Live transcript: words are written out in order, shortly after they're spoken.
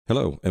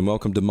Hello, and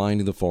welcome to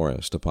Minding the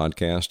Forest, a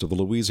podcast of the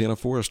Louisiana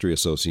Forestry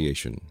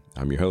Association.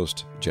 I'm your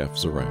host, Jeff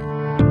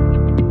Zarang.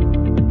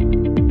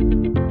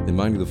 In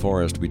Minding the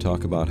Forest, we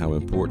talk about how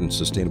important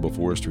sustainable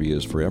forestry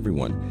is for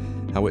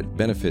everyone, how it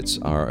benefits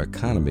our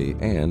economy,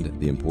 and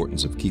the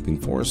importance of keeping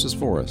forests as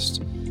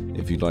forests.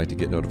 If you'd like to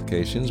get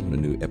notifications when a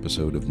new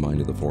episode of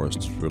Minding the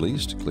Forest is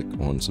released, click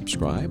on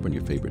subscribe on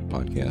your favorite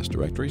podcast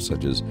directory,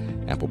 such as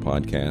Apple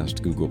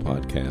Podcast, Google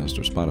Podcast,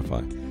 or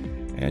Spotify,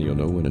 and you'll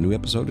know when a new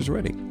episode is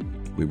ready.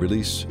 We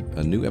release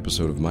a new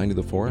episode of Minding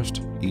the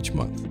Forest each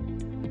month.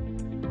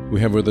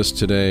 We have with us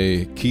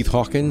today Keith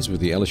Hawkins with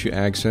the LSU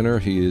Ag Center.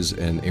 He is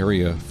an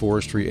area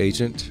forestry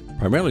agent.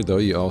 Primarily, though,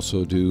 you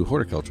also do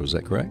horticulture. Is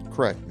that correct?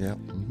 Correct, yeah.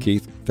 Mm-hmm.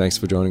 Keith, thanks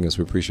for joining us.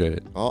 We appreciate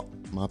it. Oh,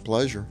 my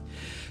pleasure.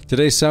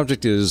 Today's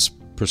subject is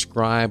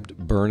prescribed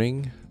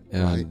burning.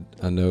 And Right.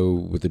 I know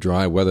with the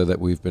dry weather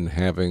that we've been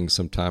having,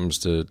 sometimes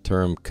the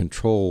term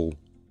control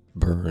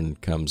burn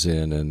comes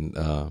in,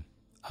 and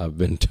I've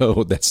been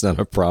told that's not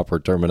a proper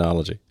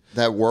terminology.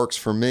 That works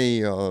for me.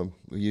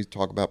 You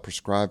talk about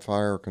prescribed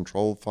fire or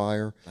controlled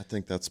fire. I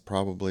think that's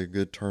probably a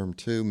good term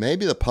too.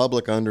 Maybe the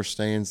public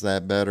understands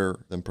that better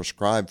than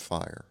prescribed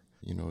fire.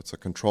 You know, it's a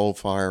controlled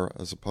fire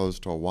as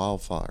opposed to a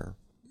wildfire.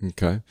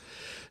 Okay.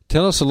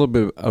 Tell us a little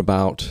bit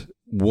about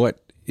what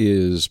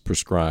is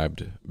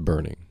prescribed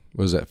burning.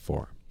 What is that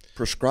for?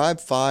 Prescribed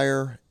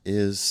fire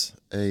is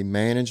a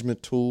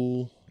management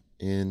tool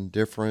in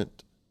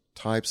different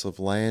types of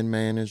land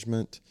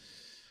management.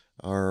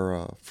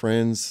 Our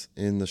friends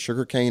in the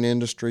sugarcane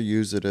industry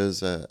use it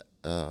as a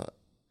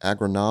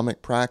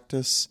agronomic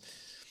practice.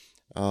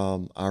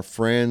 Our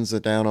friends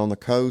down on the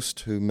coast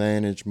who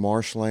manage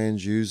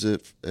marshlands use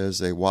it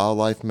as a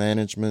wildlife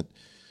management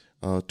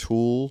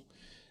tool.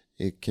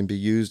 It can be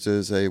used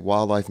as a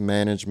wildlife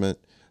management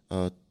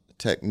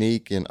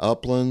technique in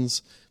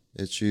uplands.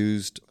 It's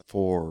used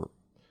for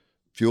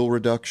fuel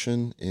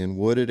reduction in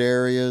wooded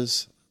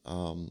areas.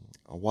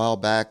 A while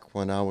back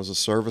when I was a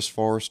service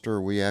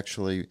forester, we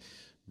actually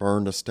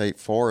burned a state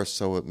forest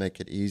so it make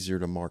it easier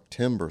to mark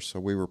timber. So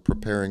we were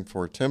preparing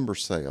for a timber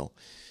sale.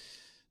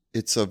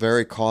 It's a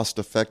very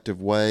cost-effective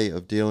way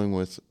of dealing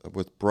with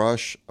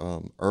brush.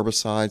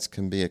 Herbicides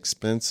can be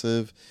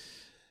expensive,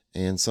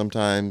 and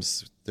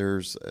sometimes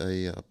there's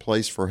a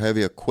place for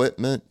heavy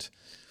equipment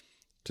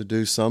to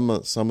do some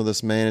of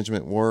this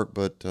management work,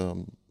 but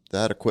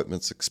that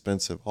equipment's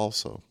expensive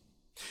also.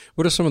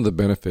 What are some of the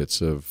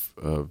benefits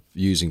of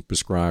using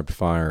prescribed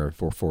fire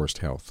for forest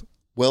health?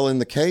 Well, in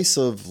the case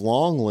of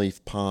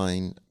longleaf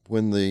pine,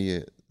 when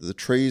the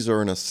trees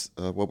are in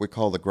what we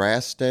call the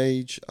grass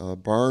stage,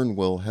 burn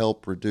will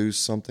help reduce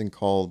something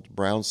called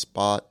brown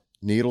spot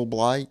needle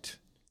blight.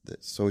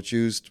 So it's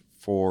used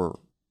for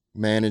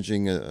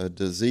managing a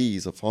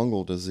disease, a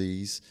fungal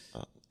disease.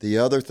 The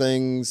other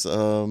things,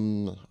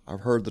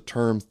 I've heard the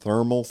term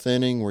thermal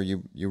thinning, where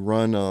you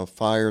run a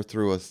fire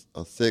through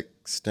a thick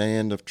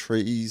stand of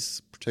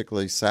trees,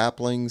 particularly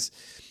saplings,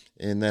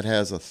 and that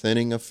has a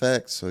thinning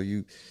effect. So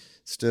you,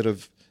 instead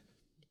of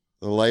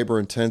the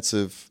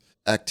labor-intensive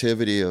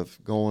activity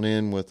of going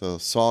in with a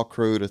saw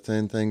crew to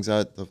thin things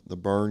out, the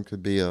burn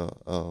could be a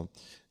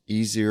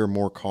easier,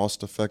 more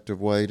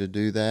cost-effective way to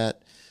do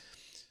that.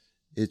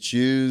 It's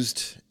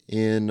used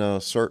in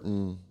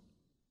certain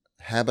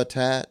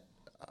habitat.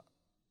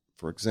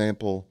 For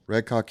example,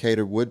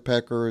 red-cockaded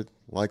woodpecker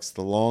likes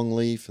the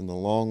longleaf, and the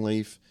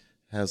longleaf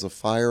has a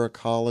fire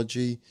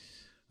ecology.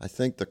 I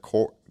think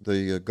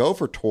the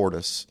gopher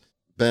tortoise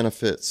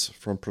benefits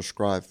from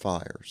prescribed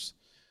fires.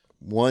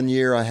 One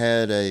year I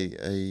had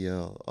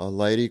a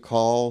lady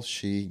call.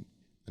 She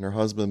and her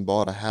husband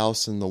bought a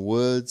house in the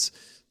woods.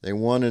 They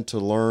wanted to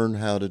learn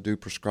how to do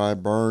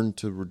prescribed burn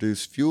to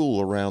reduce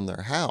fuel around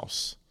their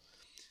house.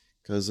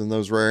 Because in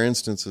those rare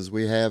instances,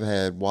 we have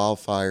had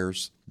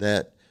wildfires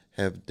that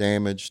have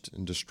damaged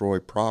and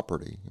destroyed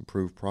property,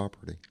 improved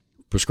property.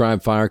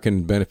 Prescribed fire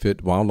can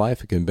benefit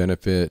wildlife. It can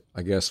benefit,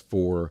 I guess,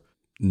 for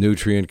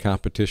nutrient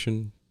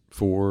competition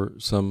for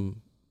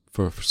some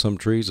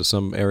trees or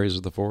some areas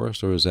of the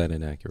forest, or is that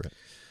inaccurate?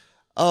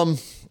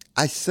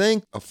 I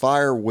think a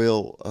fire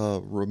will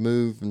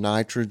remove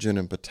nitrogen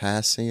and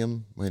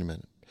potassium. Wait a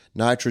minute.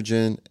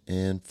 Nitrogen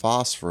and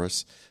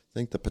phosphorus. I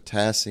think the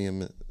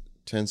potassium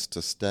tends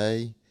to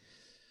stay.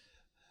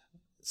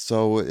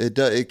 So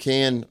it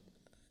can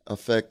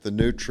affect the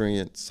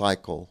nutrient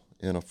cycle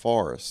in a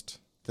forest.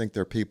 I think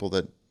there are people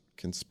that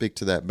can speak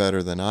to that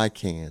better than I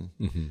can.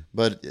 Mm-hmm.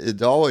 But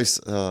it always,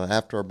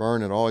 after a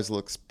burn, it always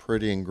looks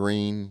pretty and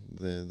green.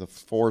 The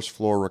forest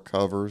floor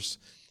recovers.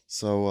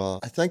 So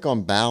I think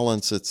on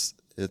balance,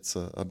 it's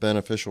a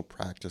beneficial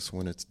practice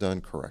when it's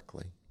done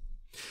correctly.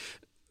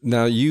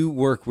 Now, you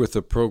work with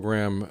a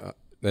program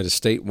that is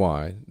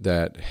statewide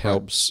that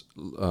helps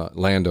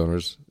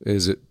landowners.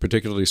 Is it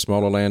particularly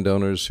smaller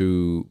landowners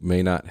who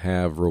may not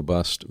have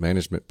robust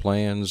management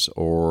plans,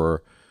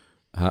 or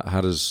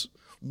how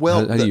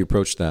do you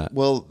approach that?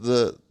 Well,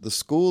 the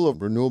School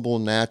of Renewable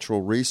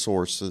Natural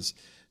Resources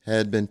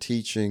had been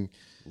teaching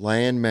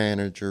land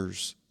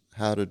managers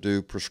how to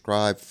do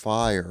prescribed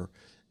fire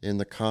in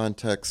the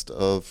context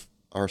of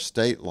our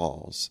state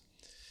laws.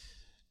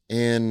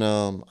 And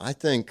I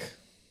think,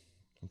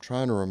 I'm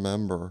trying to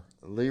remember,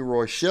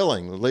 Leroy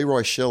Schilling,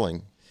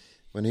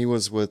 when he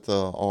was with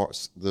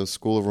the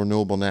School of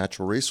Renewable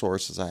Natural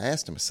Resources, I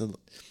asked him, I said,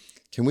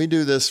 can we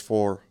do this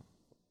for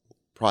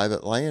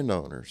private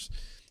landowners?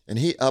 And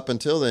he, up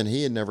until then,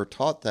 he had never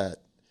taught that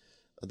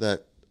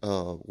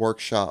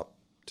workshop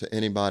to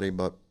anybody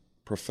but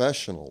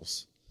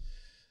professionals,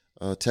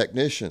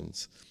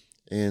 technicians.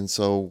 And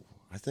so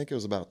I think it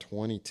was about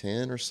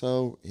 2010 or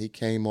so, he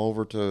came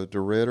over to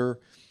DeRidder,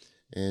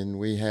 and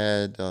we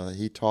had,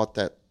 he taught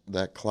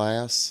that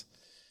class.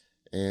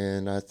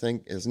 And I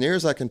think, as near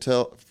as I can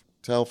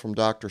tell from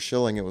Dr.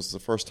 Schilling, it was the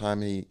first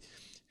time he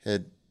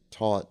had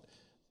taught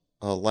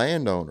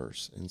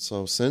landowners. And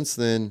so since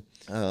then,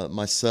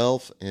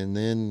 myself and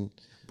then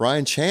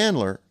Brian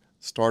Chandler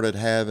started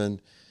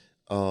having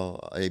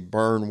a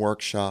burn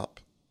workshop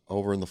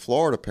over in the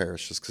Florida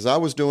parishes, because I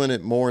was doing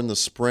it more in the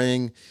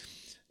spring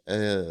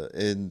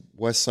in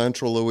west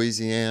central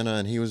Louisiana,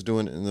 and he was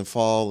doing it in the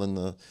fall in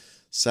the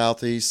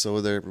southeast.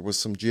 So there was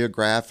some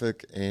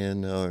geographic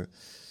and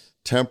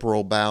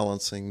temporal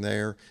balancing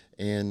there.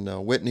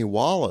 And Whitney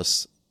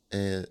Wallace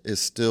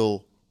is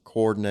still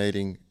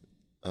coordinating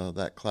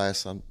that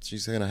class.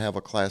 She's going to have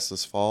a class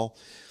this fall.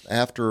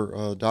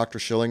 After Dr.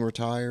 Schilling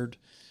retired,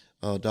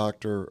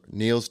 Dr.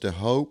 Niels de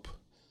Hoop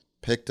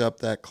picked up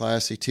that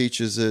class. He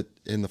teaches it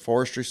in the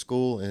forestry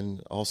school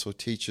and also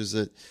teaches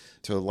it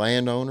to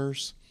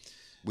landowners.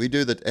 We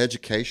do the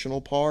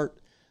educational part,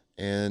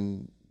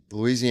 and the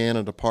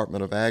Louisiana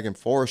Department of Ag and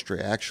Forestry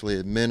actually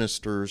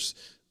administers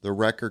the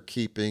record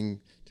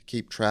keeping to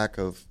keep track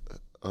of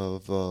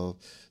the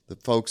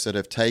folks that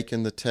have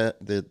taken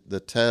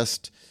the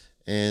test,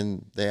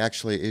 and they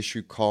actually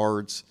issue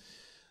cards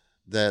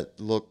that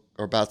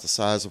are about the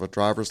size of a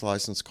driver's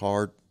license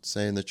card,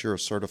 saying that you're a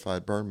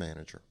certified burn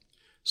manager.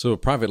 So a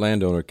private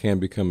landowner can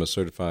become a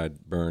certified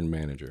burn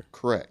manager?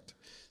 Correct.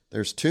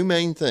 There's two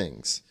main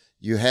things.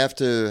 You have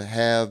to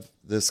have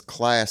this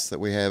class that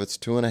we have. It's a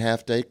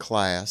 2.5-day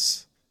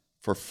class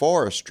for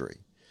forestry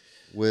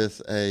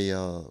with a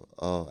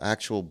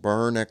actual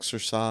burn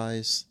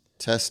exercise,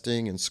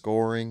 testing and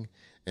scoring.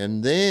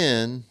 And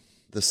then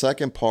the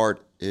second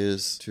part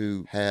is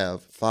to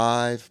have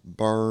 5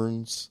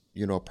 burns.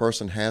 A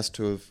person has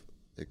to have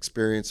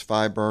experienced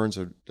 5 burns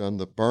or done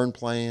the burn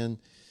plan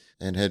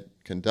and had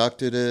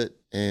conducted it,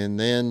 and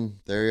then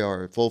they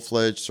are a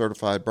full-fledged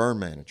certified burn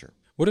manager.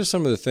 What are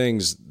some of the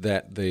things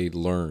that they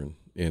learn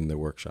in the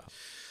workshop?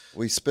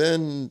 We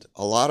spend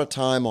a lot of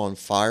time on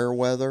fire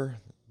weather,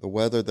 the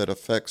weather that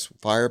affects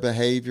fire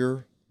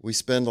behavior. We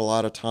spend a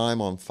lot of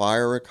time on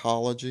fire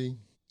ecology.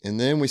 And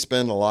then we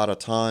spend a lot of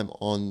time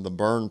on the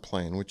burn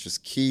plan, which is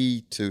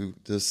key to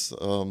this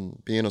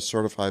being a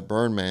certified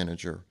burn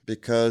manager,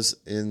 because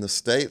in the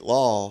state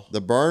law,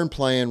 the burn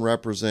plan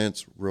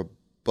represents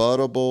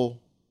rebuttable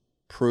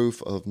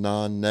proof of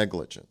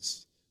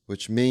non-negligence,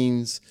 which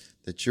means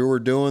that you were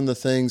doing the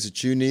things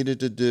that you needed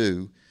to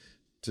do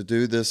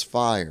this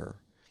fire.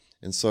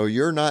 And so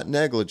you're not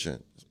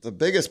negligent. The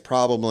biggest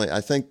problem,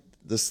 I think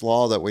this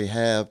law that we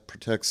have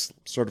protects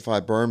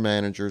certified burn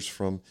managers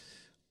from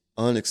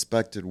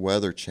unexpected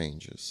weather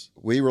changes.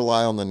 We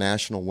rely on the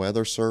National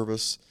Weather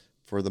Service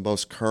for the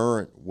most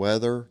current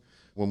weather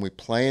when we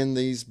plan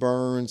these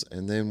burns,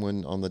 and then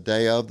when on the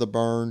day of the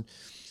burn,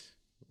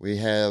 we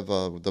have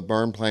the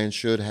burn plan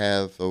should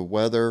have a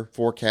weather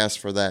forecast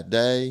for that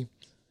day.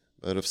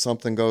 But if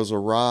something goes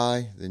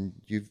awry, then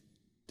you've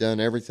done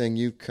everything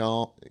you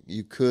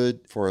could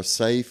for a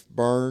safe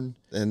burn,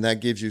 and that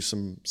gives you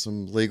some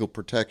legal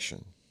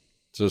protection.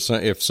 So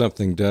if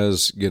something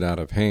does get out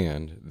of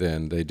hand,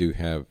 then they do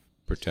have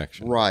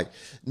protection. Right.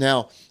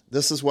 Now,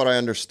 this is what I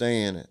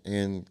understand,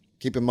 and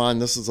keep in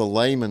mind this is a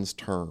layman's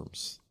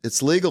terms.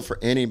 It's legal for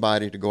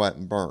anybody to go out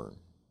and burn.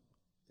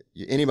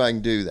 Anybody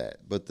can do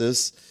that, but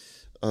this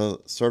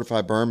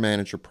Certified Burn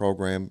Manager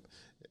program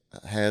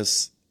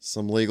has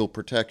some legal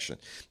protection.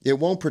 It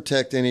won't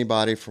protect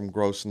anybody from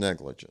gross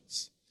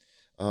negligence.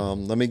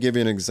 Let me give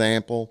you an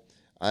example.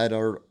 I had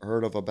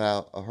heard of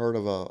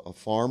a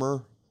farmer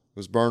who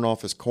was burned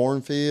off his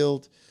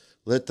cornfield,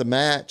 lit the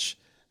match,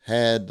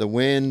 had the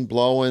wind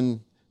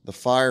blowing the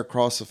fire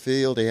across the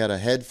field. He had a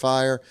head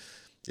fire.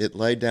 It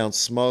laid down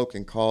smoke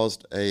and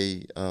caused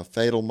a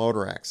fatal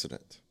motor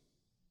accident.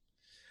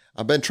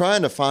 I've been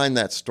trying to find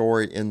that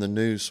story in the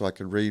news so I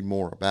could read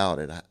more about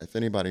it. If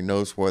anybody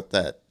knows what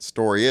that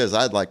story is,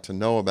 I'd like to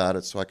know about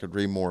it so I could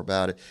read more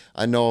about it.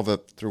 I know of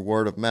it through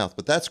word of mouth,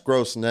 but that's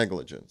gross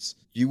negligence.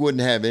 You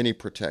wouldn't have any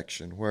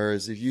protection,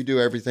 whereas if you do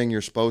everything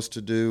you're supposed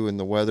to do and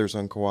the weather's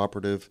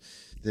uncooperative,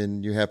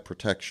 then you have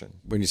protection.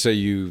 When you say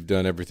you've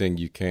done everything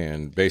you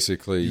can,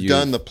 basically you've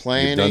done the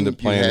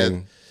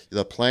planning.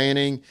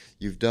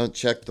 You've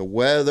checked the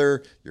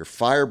weather, your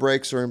fire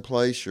breaks are in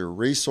place, your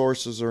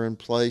resources are in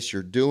place,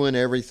 you're doing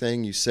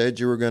everything you said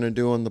you were going to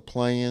do on the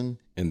plan.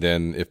 And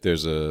then if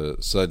there's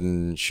a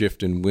sudden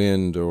shift in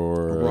wind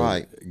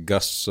or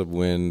gusts of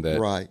wind that...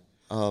 Right.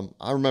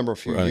 I remember a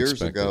few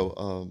years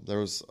ago, there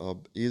was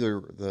either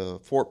the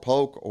Fort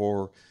Polk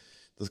or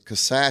the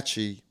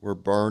Kisatchie were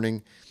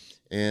burning,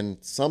 and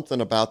something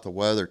about the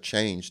weather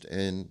changed,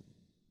 and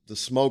the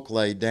smoke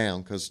laid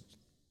down. Because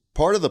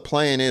part of the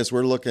plan is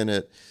we're looking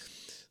at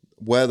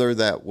weather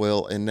that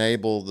will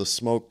enable the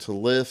smoke to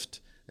lift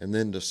and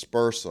then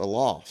disperse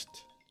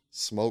aloft.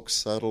 Smoke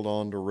settled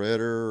onto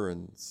Ritter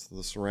and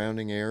the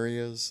surrounding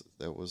areas.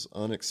 That was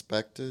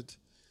unexpected,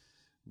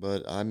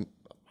 but I'm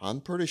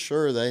pretty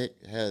sure they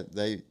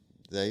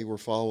were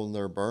following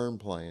their burn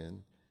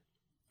plan.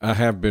 I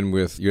have been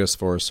with U.S.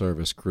 Forest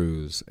Service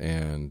crews,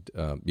 and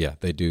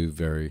they do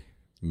very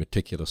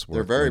meticulous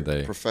work. They're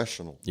very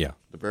professional. Yeah.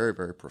 They're very,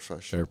 very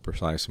professional. They're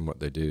precise in what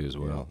they do as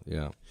well.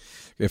 Yeah.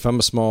 If I'm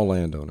a small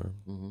landowner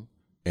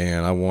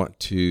and I want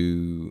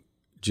to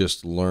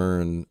just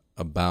learn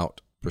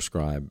about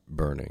prescribed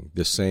burning,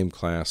 this same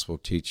class will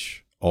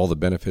teach all the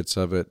benefits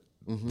of it,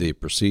 the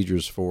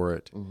procedures for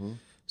it.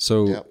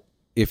 So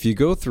if you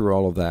go through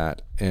all of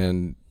that,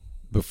 and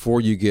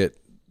before you get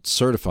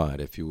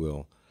certified, if you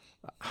will,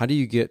 how do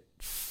you get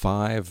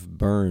 5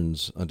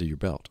 burns under your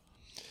belt?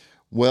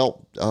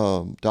 Well,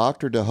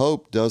 Dr.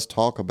 DeHope does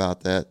talk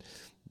about that.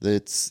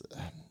 It's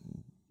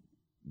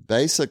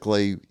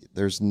basically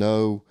there's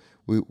no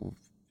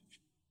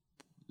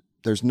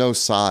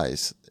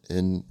size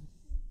in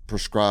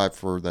prescribed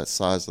for that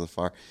size of the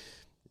fire.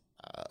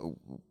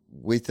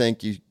 We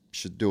think you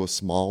should do a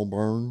small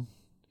burn.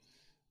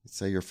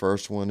 Say your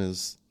first one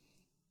is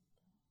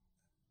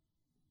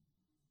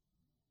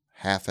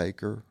half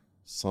acre,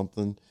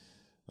 something.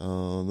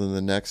 Then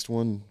the next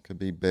one could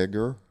be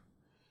bigger.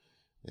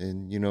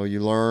 And, you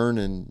learn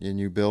and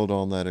you build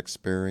on that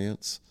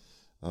experience.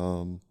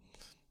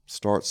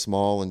 Start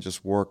small and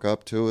just work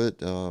up to it.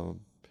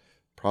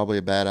 Probably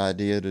a bad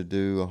idea to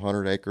do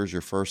 100 acres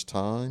your first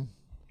time.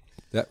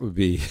 That would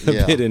be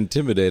a bit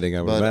intimidating,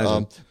 I would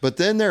imagine. But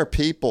then there are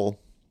people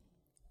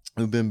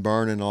who've been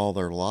burning all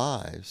their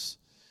lives,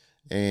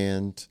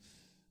 and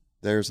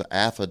there's an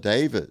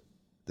affidavit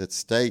that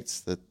states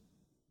that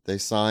they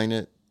sign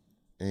it,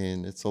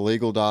 and it's a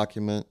legal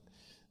document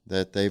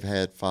that they've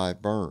had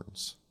 5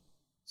 burns.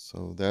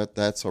 So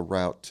that's a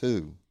route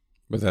too.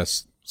 But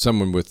that's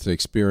someone with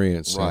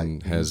experience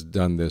and has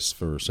done this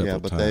for several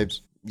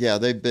times.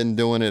 They've been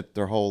doing it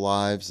their whole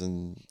lives,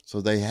 and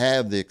so they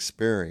have the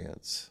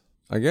experience.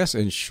 I guess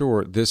in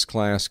short, this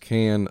class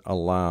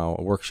a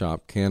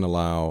workshop can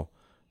allow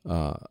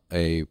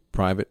a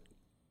private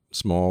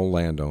small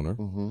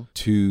landowner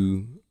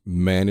to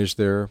manage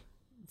their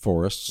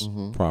forests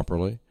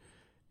properly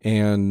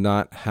and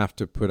not have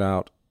to put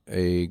out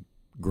a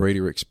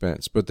greater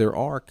expense. But there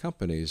are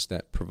companies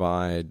that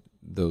provide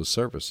those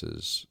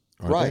services,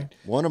 aren't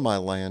they? One of my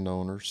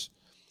landowners,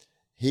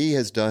 he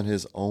has done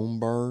his own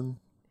burn,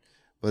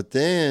 but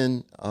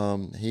then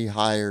he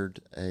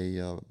hired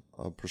a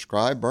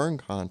prescribed burn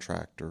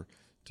contractor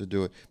to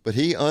do it. But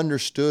he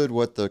understood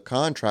what the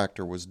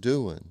contractor was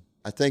doing.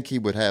 I think he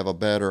would have a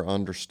better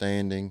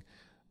understanding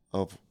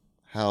of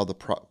how the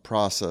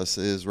process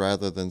is,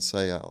 rather than,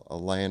 say, a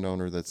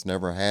landowner that's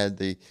never had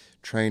the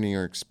training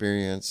or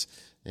experience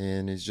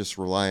and is just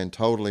relying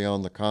totally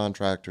on the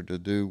contractor to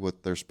do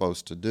what they're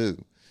supposed to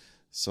do.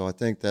 So I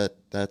think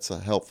that's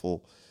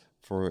helpful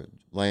for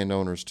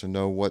landowners to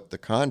know what the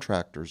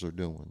contractors are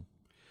doing.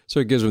 So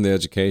it gives them the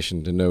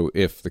education to know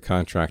if the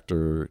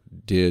contractor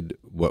did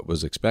what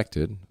was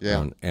expected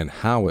and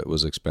how it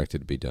was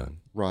expected to be done.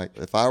 Right.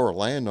 If I were a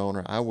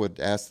landowner, I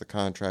would ask the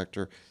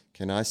contractor,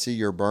 can I see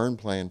your burn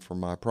plan for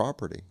my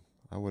property?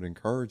 I would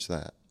encourage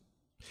that.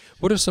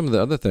 What are some of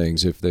the other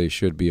things if they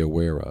should be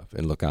aware of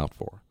and look out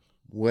for?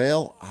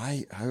 Well,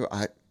 I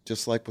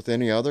just like with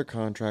any other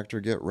contractor,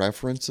 get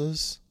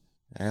references,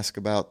 ask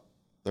about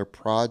their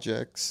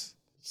projects,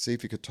 see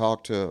if you could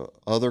talk to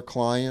other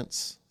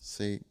clients,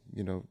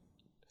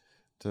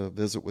 to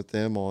visit with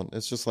them on.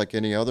 It's just like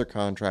any other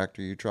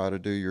contractor. You try to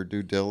do your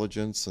due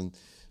diligence and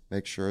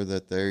make sure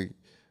that they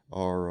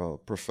are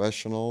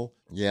professional.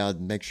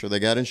 Make sure they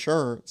got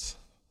insurance.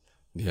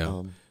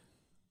 Well,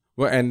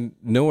 and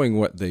knowing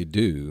what they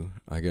do,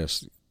 I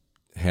guess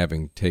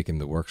having taken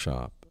the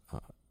workshop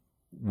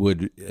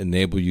would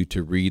enable you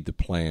to read the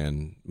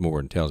plan more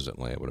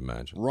intelligently, I would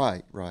imagine.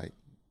 Right.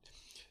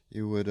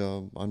 You would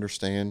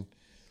understand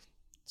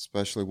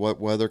especially what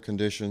weather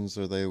conditions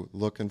are they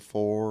looking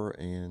for,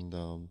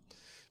 and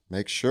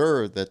make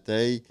sure that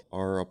they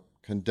are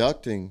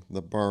conducting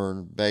the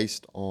burn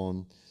based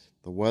on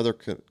the weather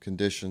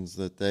conditions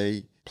that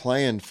they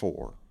planned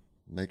for.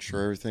 Make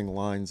sure everything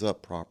lines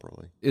up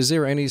properly. Is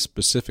there any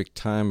specific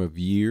time of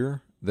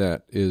year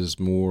that is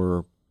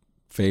more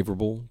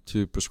favorable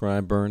to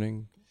prescribe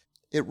burning?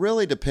 It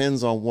really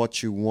depends on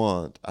what you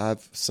want.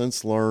 I've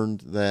since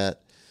learned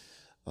that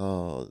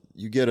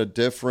you get a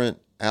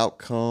different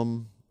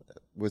outcome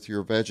with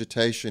your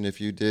vegetation if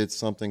you did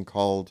something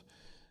called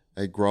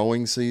a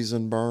growing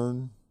season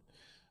burn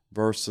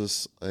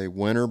versus a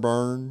winter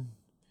burn.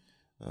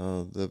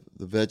 The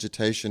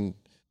vegetation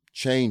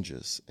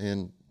changes,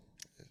 and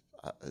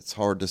it's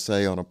hard to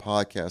say on a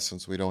podcast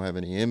since we don't have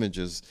any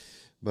images,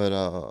 but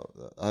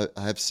I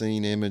have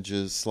seen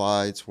images,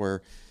 slides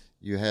where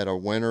you had a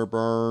winter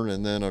burn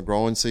and then a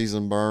growing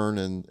season burn,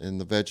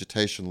 and the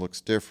vegetation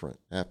looks different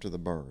after the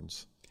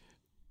burns.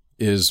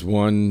 Is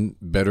one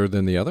better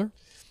than the other?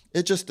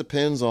 It just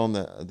depends on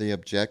the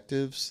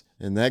objectives,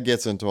 and that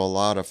gets into a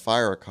lot of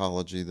fire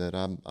ecology that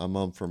I'm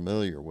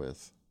unfamiliar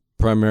with.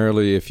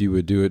 Primarily, if you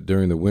would do it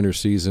during the winter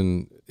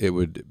season, it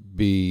would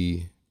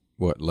be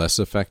less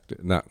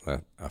effective? Not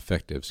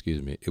effective,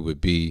 excuse me. It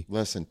would be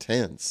less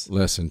intense.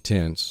 Less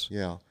intense.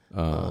 Yeah.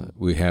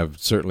 We have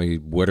certainly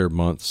wetter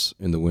months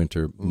in the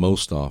winter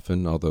most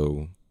often,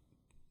 although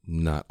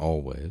not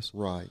always.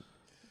 Right.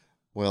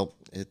 Well,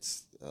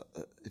 it's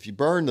if you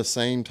burn the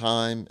same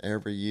time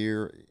every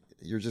year,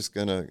 you're just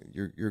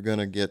you're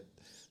gonna get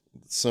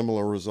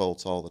similar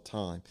results all the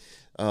time.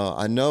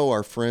 I know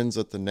our friends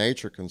at the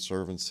Nature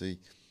Conservancy,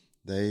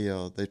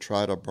 they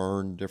try to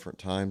burn different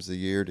times of the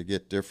year to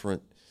get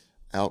different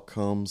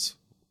outcomes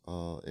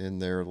in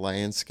their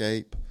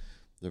landscape,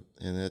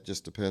 and it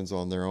just depends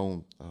on their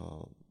own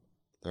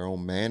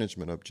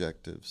management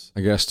objectives.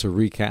 I guess to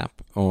recap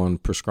on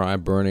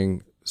prescribed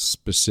burning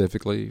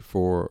specifically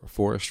for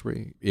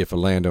forestry, if a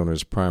landowner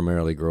is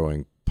primarily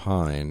growing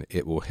pine,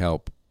 it will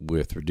help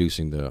with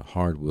reducing the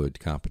hardwood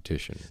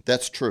competition.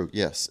 That's true,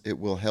 yes. It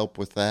will help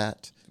with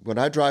that. When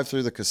I drive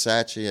through the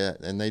Kisatchie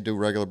and they do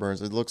regular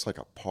burns, it looks like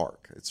a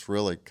park. It's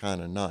really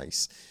kind of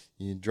nice.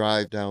 You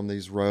drive down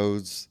these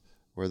roads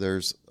where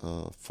there's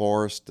a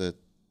forest that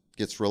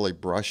gets really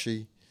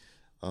brushy.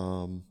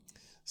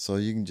 So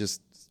you can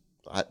just,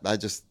 I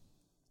just,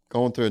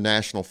 going through a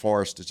national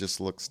forest, it just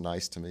looks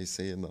nice to me,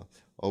 seeing the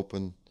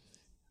open,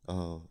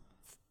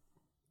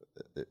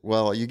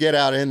 well, you get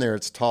out in there,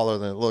 it's taller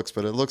than it looks,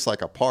 but it looks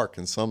like a park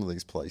in some of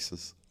these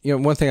places. You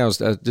know, one thing I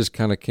just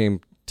kind of came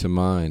to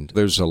mind,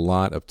 there's a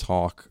lot of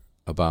talk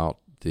about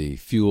the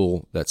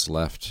fuel that's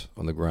left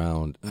on the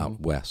ground out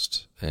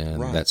west,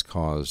 and that's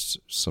caused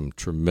some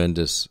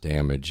tremendous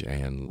damage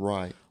and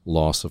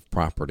loss of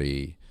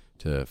property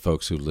to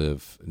folks who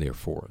live near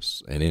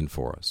forests and in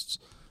forests.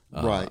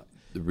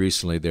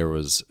 Recently, there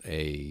was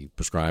a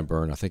prescribed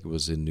burn. I think it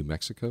was in New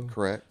Mexico.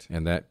 Correct.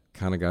 And that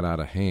kind of got out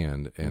of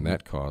hand, and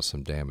that caused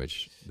some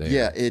damage there.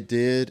 Yeah, it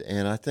did.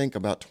 And I think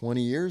about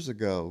 20 years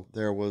ago,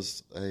 there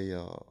was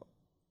a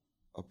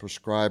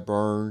prescribed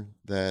burn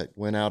that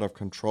went out of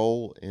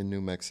control in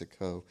New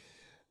Mexico.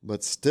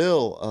 But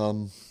still,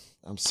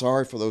 I'm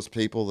sorry for those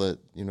people that,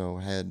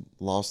 had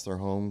lost their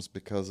homes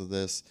because of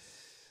this.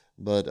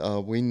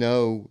 But we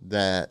know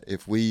that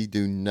if we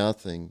do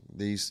nothing,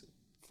 these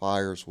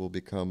fires will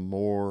become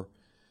more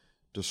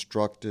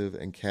destructive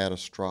and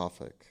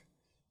catastrophic.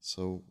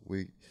 So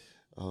we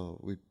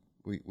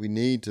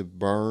need to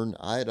burn.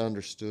 I had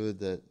understood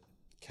that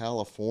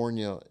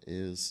California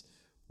is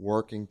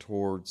working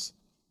towards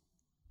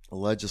a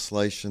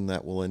legislation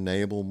that will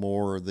enable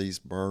more of these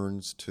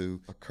burns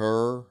to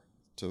occur,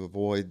 to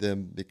avoid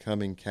them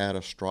becoming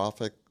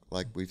catastrophic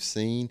like we've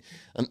seen.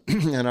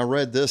 And I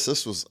read this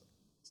was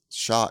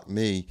shocked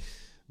me,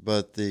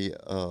 but the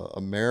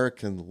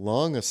American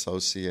Lung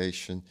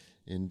Association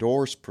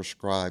endorsed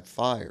prescribed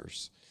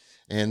fires.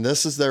 And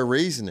this is their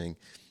reasoning.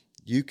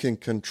 You can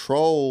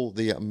control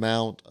the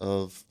amount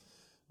of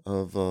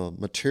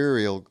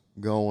material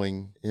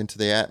going into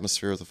the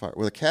atmosphere of the fire.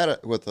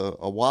 With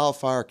a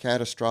wildfire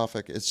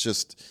catastrophic, it's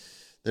just,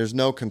 there's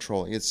no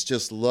controlling. It's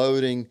just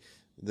loading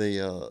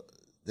the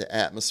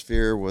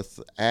atmosphere with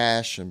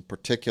ash and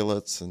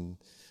particulates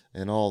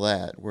and all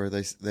that, where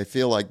they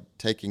feel like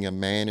taking a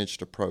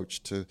managed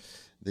approach to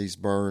these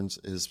burns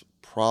is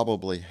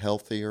probably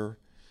healthier.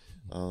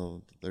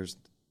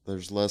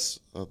 There's less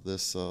of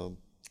this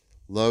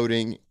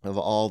loading of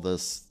all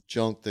this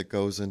junk that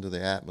goes into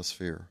the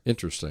atmosphere.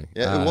 Interesting.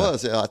 Yeah, it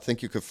was. I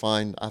think you could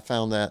find. I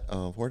found that.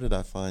 Where did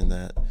I find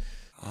that?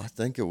 I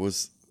think it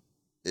was.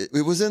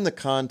 It was in the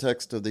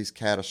context of these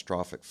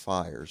catastrophic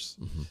fires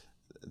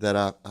that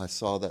I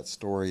saw that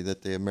story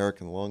that the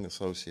American Lung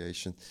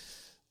Association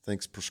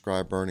thinks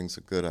prescribed burning is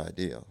a good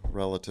idea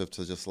relative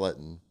to just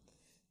letting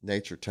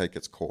nature take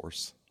its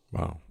course.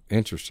 Wow,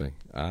 interesting.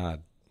 I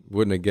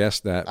wouldn't have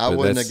guessed that. I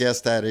wouldn't have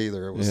guessed that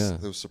either. It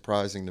was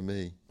surprising to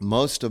me.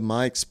 Most of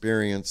my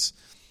experience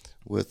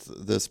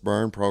with this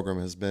burn program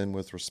has been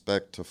with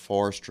respect to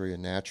forestry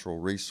and natural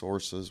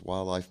resources,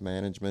 wildlife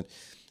management.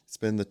 It's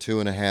been the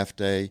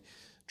 2.5-day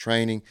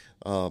training.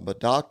 But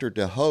Dr.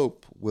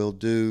 DeHope will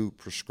do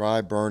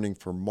prescribed burning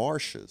for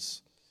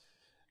marshes.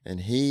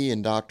 And he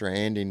and Dr.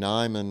 Andy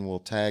Nyman will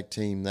tag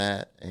team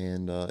that,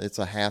 and it's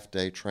a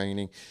half-day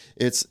training.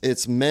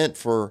 It's meant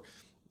for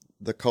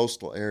the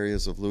coastal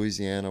areas of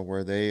Louisiana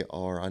where they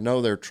are. I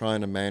know they're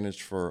trying to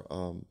manage for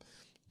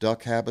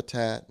duck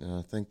habitat, and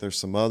I think there's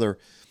some other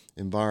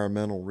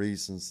environmental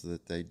reasons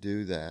that they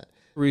do that.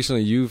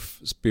 Recently, you've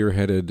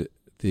spearheaded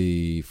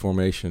the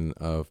formation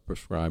of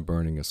prescribed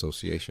burning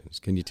associations.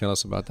 Can you tell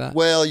us about that?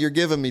 Well, you're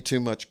giving me too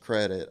much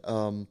credit.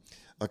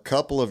 A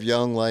couple of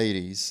young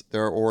ladies,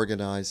 they're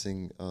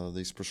organizing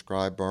these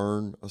prescribed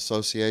burn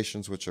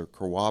associations, which are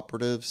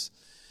cooperatives.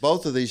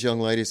 Both of these young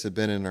ladies have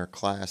been in our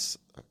classes.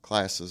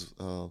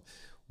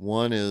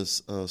 One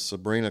is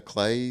Sabrina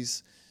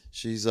Clays.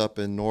 She's up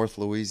in North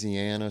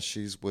Louisiana.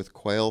 She's with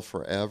Quail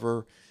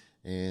Forever,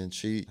 and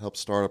she helped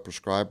start a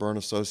prescribed burn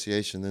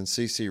association. Then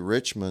C.C.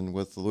 Richmond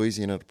with the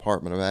Louisiana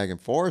Department of Ag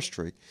and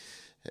Forestry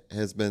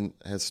has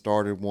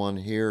started one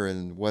here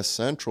in west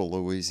central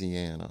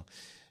Louisiana,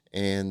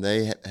 and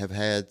they have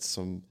had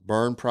some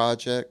burn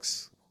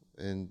projects,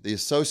 and the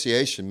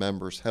association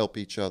members help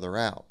each other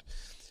out.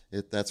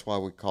 That's why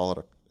we call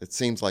it it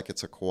seems like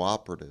it's a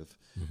cooperative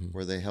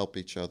where they help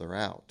each other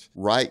out.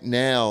 Right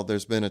now,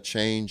 there's been a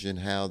change in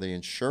how the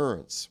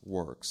insurance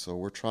works. So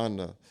we're trying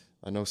to,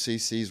 I know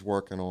CC's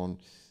working on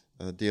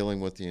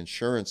dealing with the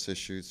insurance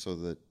issues so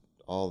that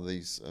all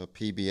these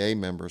PBA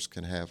members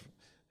can have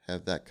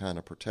that kind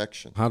of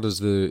protection. How does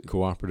the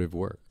cooperative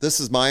work? This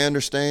is my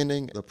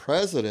understanding. The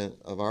president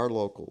of our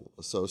local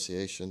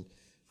association,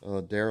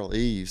 Darrell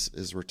Eves,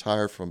 is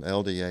retired from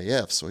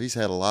LDAF, so he's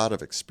had a lot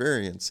of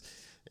experience,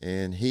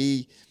 and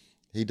he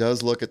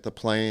does look at the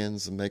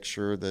plans and make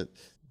sure that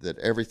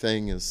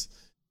everything is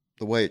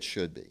the way it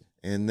should be.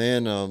 And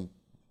then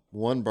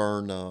one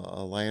burn,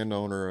 a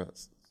landowner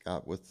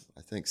got with,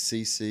 I think,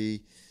 CC.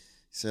 He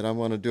said, I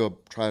want to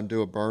try and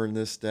do a burn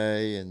this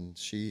day, and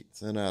she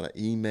sent out an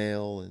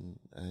email, and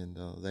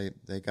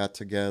they got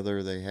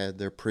together. They had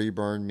their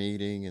pre-burn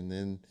meeting, and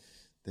then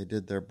they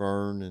did their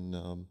burn,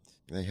 and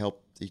they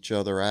helped each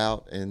other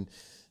out. And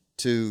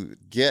to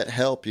get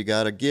help, you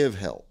got to give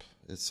help.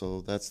 So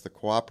that's the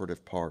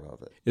cooperative part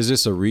of it. Is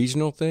this a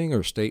regional thing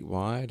or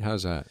statewide?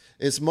 How's that?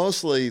 It's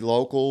mostly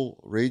local,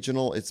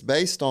 regional. It's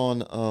based on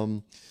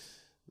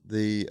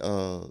the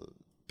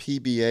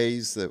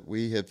PBAs that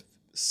we have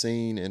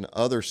seen in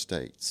other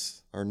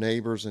states. Our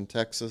neighbors in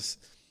Texas,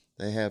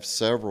 they have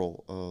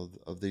several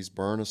of these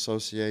burn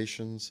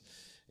associations,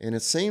 and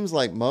it seems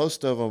like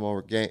most of them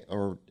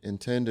are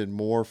intended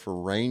more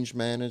for range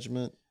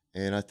management.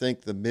 And I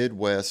think the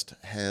Midwest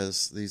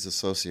has these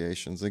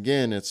associations.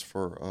 Again, it's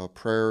for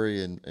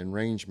prairie and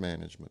range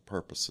management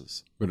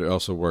purposes. But it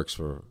also works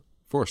for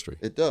forestry.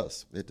 It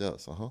does.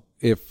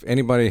 If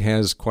anybody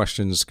has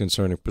questions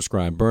concerning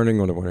prescribed burning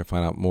or they want to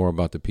find out more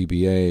about the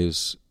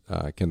PBAs,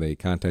 can they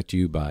contact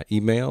you by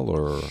email?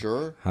 Or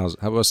sure.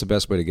 What's the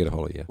best way to get a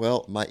hold of you?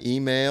 Well, my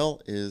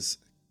email is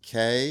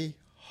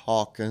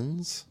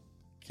khawkins,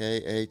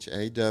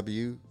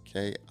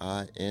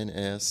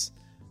 KHAWKINS,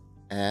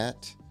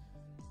 at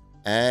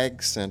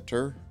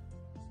agcenter,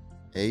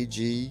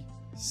 AGCENTER,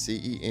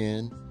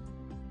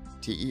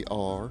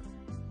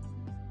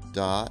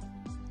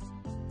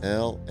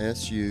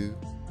 LSU.edu.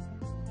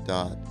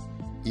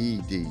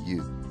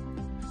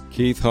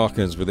 Keith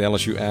Hawkins with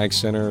LSU Ag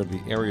Center, the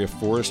area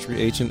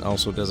forestry agent,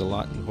 also does a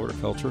lot in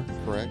horticulture.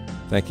 Correct.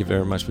 Thank you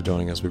very much for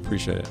joining us. We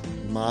appreciate it.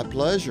 My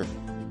pleasure.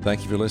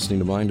 Thank you for listening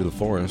to Mind of the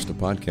Forest, a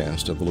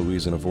podcast of the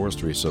Louisiana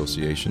Forestry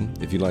Association.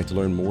 If you'd like to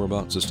learn more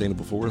about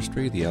sustainable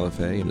forestry, the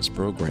LFA and its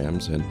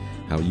programs, and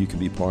how you can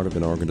be part of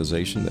an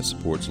organization that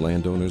supports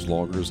landowners,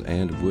 loggers,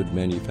 and wood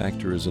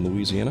manufacturers in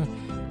Louisiana,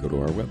 go to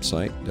our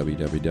website,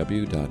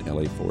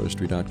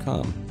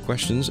 www.laforestry.com.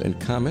 Questions and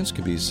comments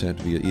can be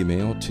sent via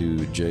email to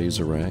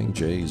jzeringue,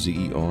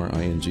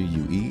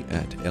 JZERINGUE,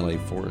 at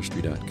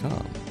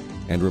laforestry.com.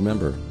 And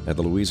remember, at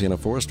the Louisiana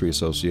Forestry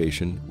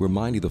Association, we're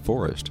minding the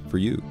forest for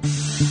you.